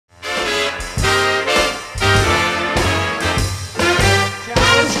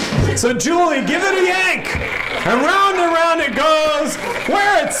So Julie, give it a yank. And round it goes.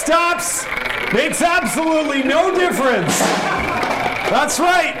 Where it stops makes absolutely no difference. That's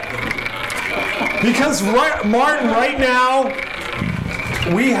right. Because Martin, right now,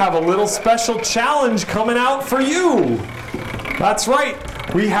 we have a little special challenge coming out for you. That's right.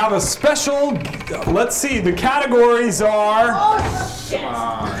 We have a special, let's see, the categories are... Oh, shit!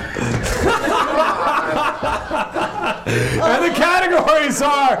 And the categories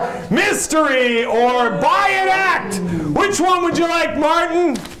are mystery or buy an act. Which one would you like,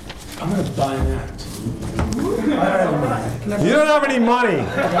 Martin? I'm going to buy an act. You don't have any money.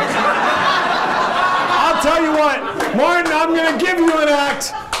 I'll tell you what, Martin, I'm going to give you an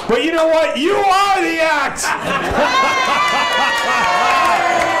act, but you know what? You are the act.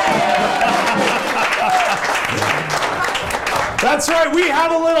 That's right, we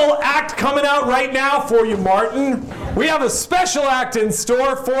have a little act coming out right now for you, Martin. We have a special act in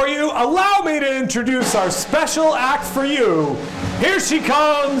store for you. Allow me to introduce our special act for you. Here she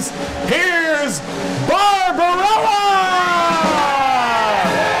comes. Here's Barbarella!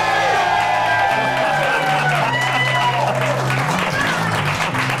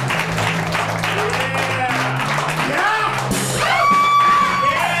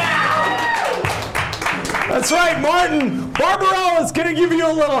 That's right, Martin. Barbarella is going to give you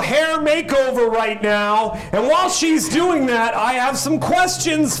a little hair makeover right now. And while she's doing that, I have some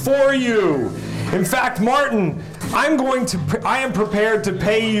questions for you. In fact, Martin, I am prepared to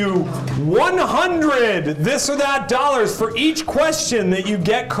pay you 100 this or that dollars for each question that you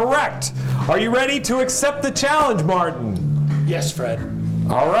get correct. Are you ready to accept the challenge, Martin? Yes, Fred.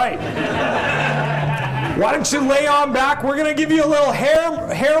 All right. Why don't you lay on back? We're going to give you a little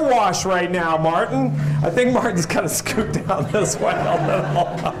hair wash right now, Martin. I think Martin's got to scoot down this way a little.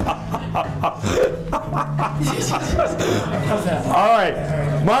 All right.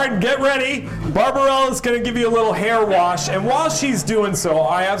 Martin, get ready. Barbarella's going to give you a little hair wash. And while she's doing so,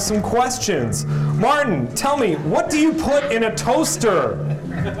 I have some questions. Martin, tell me, what do you put in a toaster?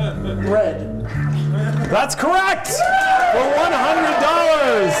 Bread. That's correct. For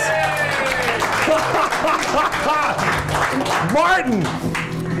 $100. Martin,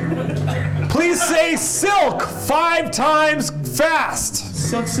 please say silk 5 times fast.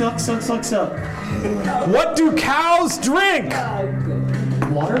 Silk, silk, silk, silk, silk. What do cows drink?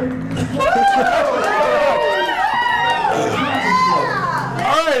 Water?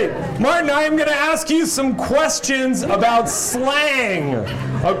 All right, Martin, I am going to ask you some questions about slang.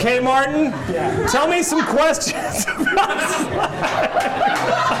 Okay, Martin? Yeah. Tell me some questions about slang.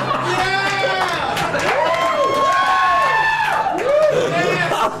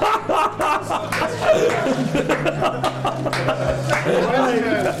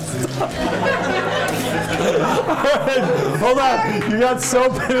 Hold on, you got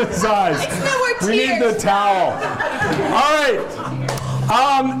soap in his eyes. We need the towel. All right,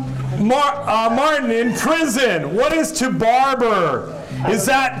 Martin, in prison, what is to barber? Is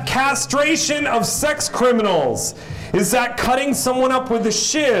that castration of sex criminals? Is that cutting someone up with a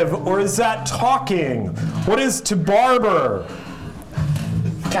shiv, or is that talking? What is to barber?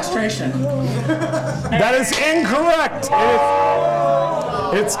 Castration. That is incorrect.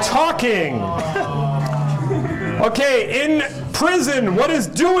 It's talking. Okay, in prison, what is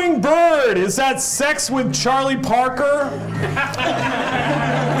doing bird? Is that sex with Charlie Parker?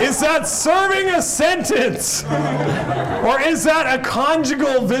 Is that serving a sentence? Or is that a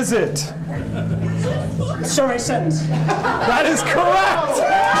conjugal visit? Survey sentence. That is correct.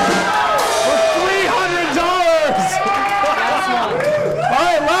 For $300. All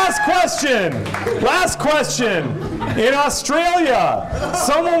right, last question. Last question. In Australia,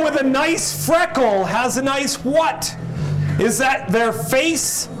 someone with a nice freckle has a nice what? Is that their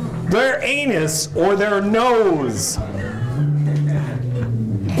face, their anus, or their nose?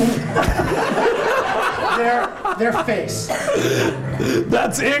 Their face.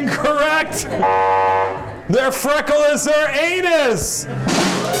 That's incorrect. Their freckle is their anus.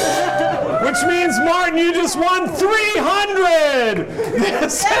 Which means, Martin, you just won $300.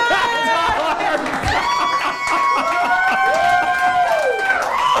 This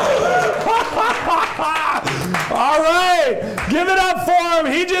All right, give it up for him.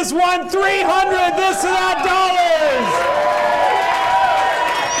 He just won $300 this or that dollars.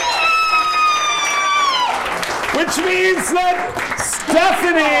 Which means that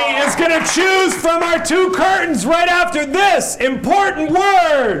Stephanie is going to choose from our 2 curtains right after this important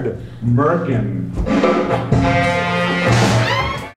word. Merkin.